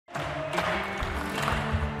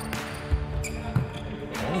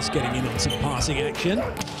Santos getting in on some passing action.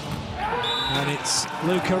 And it's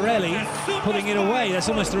Lucarelli putting it away. That's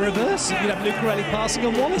almost the reverse. You'd have Lucarelli passing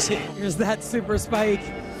and Wallace hit. Here's that super spike.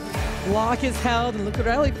 Block is held, and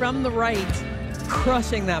Lucarelli from the right,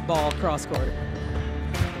 crushing that ball cross court.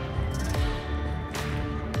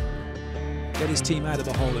 Get his team out of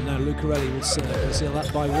the hole, and now Lucarelli will serve. Brazil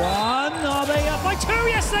up by 1. Are they up by 2?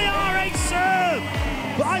 Yes, they are. A serve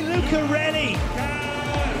by Lucarelli.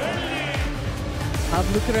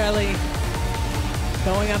 Lucarelli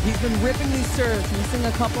going up. He's been ripping these serves, missing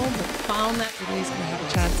a couple, but found that. He's going to have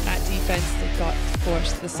a chance at defense. They've got to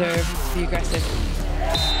force the serve to be aggressive.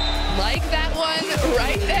 Like that one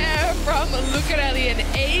right there from Lucarelli, an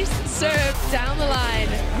ace serve down the line.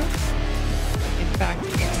 In fact,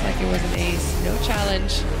 it looks like it was an ace. No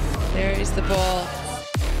challenge. There is the ball.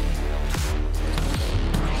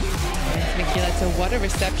 And Michieletto, what a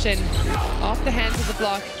reception. Off the hands of the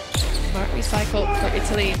block. Smart recycle for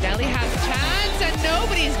Italy. Nelly has a chance and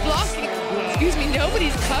nobody's blocking. Excuse me,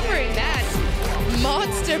 nobody's covering that.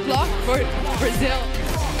 Monster block for Brazil.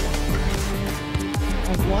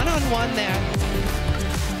 A one-on-one there.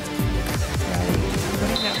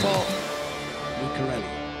 Winning that ball. Lucarelli.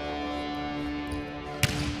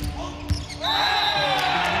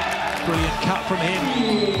 Brilliant cut from him.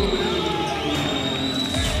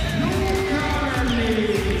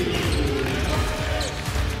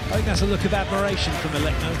 I think that's a look of admiration from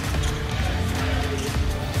Alekno.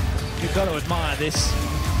 You've got to admire this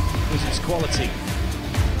with its quality.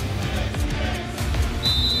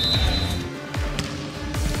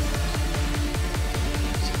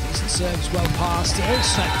 Decent serves, well passed.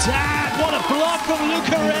 Also, what a block from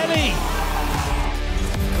Lucarelli!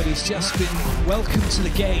 But he's just been welcomed to the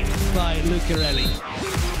game by Lucarelli.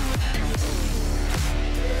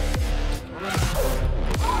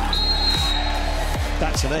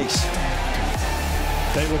 That's an ace.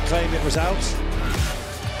 They will claim it was out.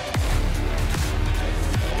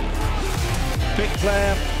 Big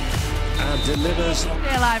player and delivers.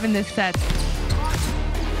 Stay alive in this set. A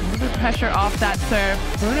little bit of pressure off that serve.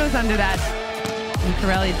 Bruno's under that.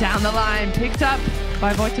 Lucarelli down the line, picked up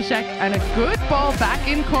by Wojciech, and a good ball back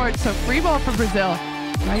in court. So free ball for Brazil.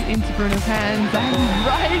 Right into Bruno's hands and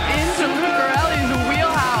right into Lucarelli's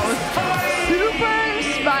wheelhouse. Super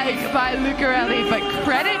spike by Lucarelli, but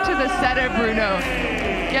credit to the setter, Bruno.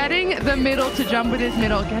 Getting the middle to jump with his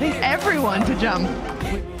middle, getting everyone to jump.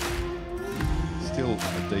 Still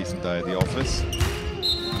a decent day at the office.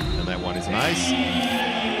 And that one is an ace.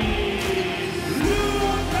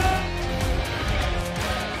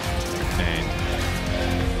 And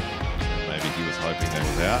maybe he was hoping that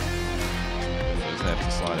was out. So he's having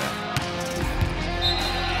to slide out.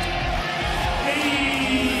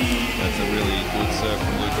 That's a really good serve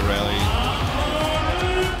from Lucarelli.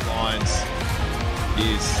 Lines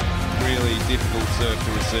is really difficult serve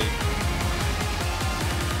to receive.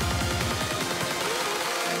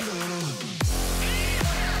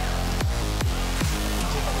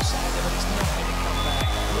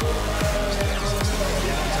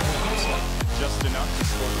 Just enough to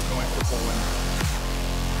score the point for Poland.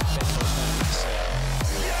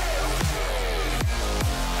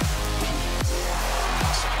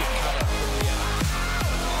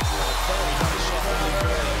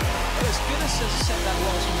 As good as set that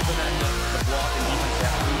was from Fernando. The block and even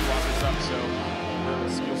that wing blockers up, so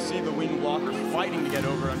you'll see the wing blocker fighting to get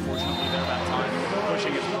over. Unfortunately, there that time,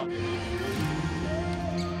 pushing his block.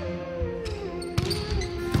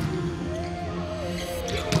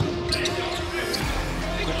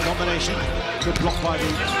 Good combination, good block by the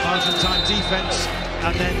Argentine defense,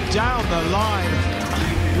 and then down the line.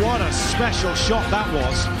 What a special shot that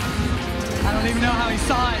was. I don't even know how he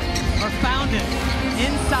saw it or found it.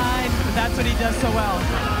 Inside, but that's what he does so well.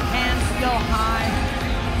 Hands still high,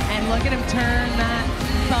 and look at him turn that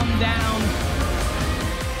thumb down.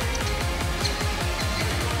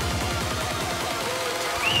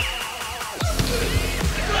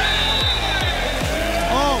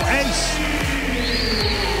 Oh, ace!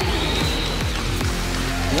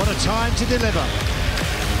 What a time to deliver.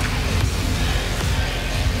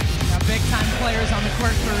 Got big-time players on the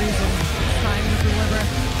court for a reason. It's time to deliver.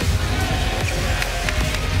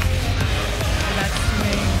 That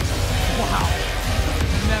swing, wow.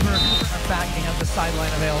 Never backing at the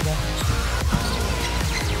sideline available.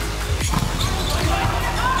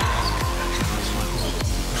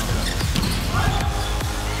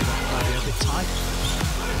 A bit tight.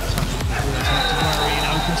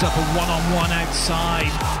 Opens up a one-on-one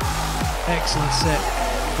outside. Excellent set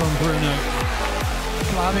from Bruno.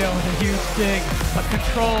 Flavio with a huge dig, but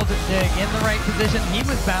controlled dig in the right position. He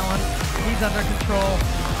was balanced. He's under control.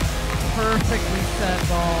 perfectly set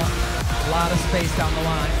ball. A lot of space down the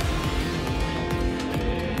line.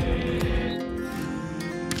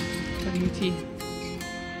 For the UT.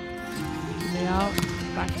 Lay out.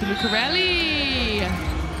 Back to Lucarelli.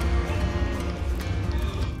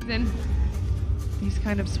 Then these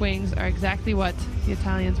kind of swings are exactly what the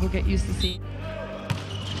Italians will get used to seeing.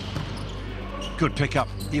 Good pickup,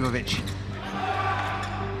 Ivovic.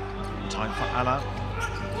 Time for Alain.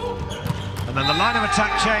 And then the line of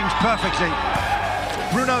attack changed perfectly.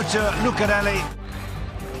 Bruno to Lucarelli.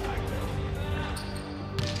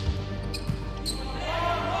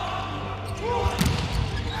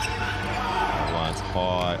 One's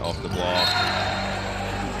high off the block.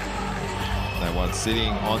 That one's sitting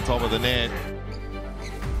on top of the net.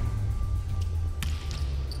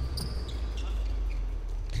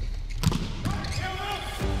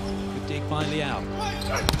 Good dig by Liao.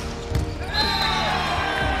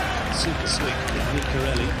 Super swing from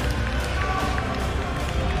Lucarelli.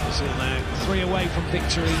 Brazil now 3 away from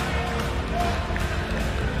victory.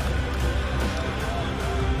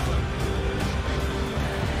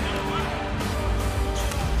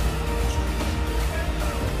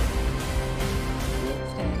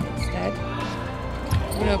 Instead,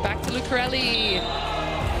 back to Lucarelli.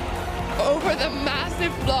 Over the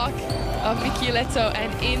massive block of Michieletto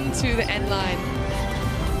and into the end line.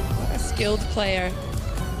 What a skilled player.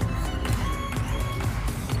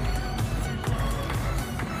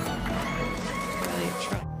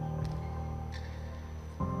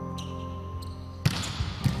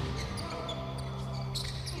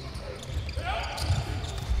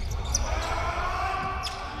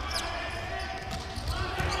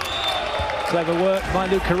 Clever work by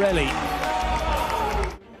Lucarelli.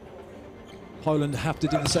 Poland have to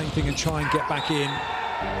do the same thing and try and get back in.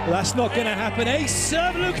 Well, that's not going to happen. Ace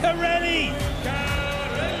serve, Lucarelli!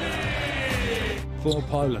 For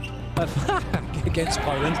Poland. Against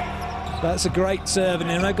Poland. That's a great serve, and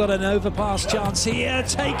they've got an overpass chance here.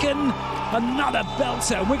 Taken another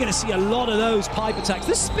belter, and we're going to see a lot of those pipe attacks.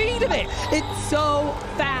 The speed of it! It's so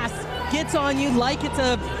fast. Gets on you like it's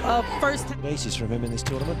a first. Aces from him in this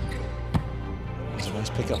tournament. It's a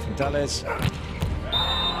nice pickup from Dales.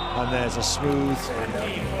 And there's a smooth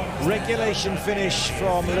regulation finish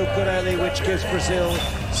from Lucarelli, which gives Brazil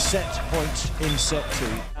set point in set 2.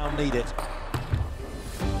 Now need it.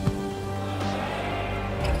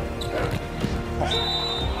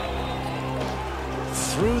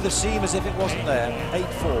 Through the seam as if it wasn't there,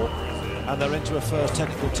 8-4, and they're into a first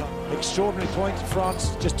technical time. Extraordinary point,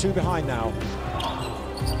 France just 2 behind now.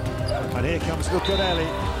 And here comes Lucarelli.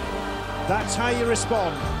 That's how you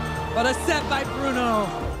respond. What a set by Bruno.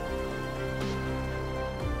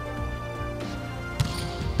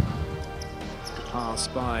 Pass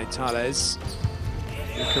by Tales.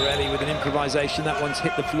 Lucarelli with an improvisation. That one's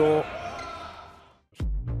hit the floor.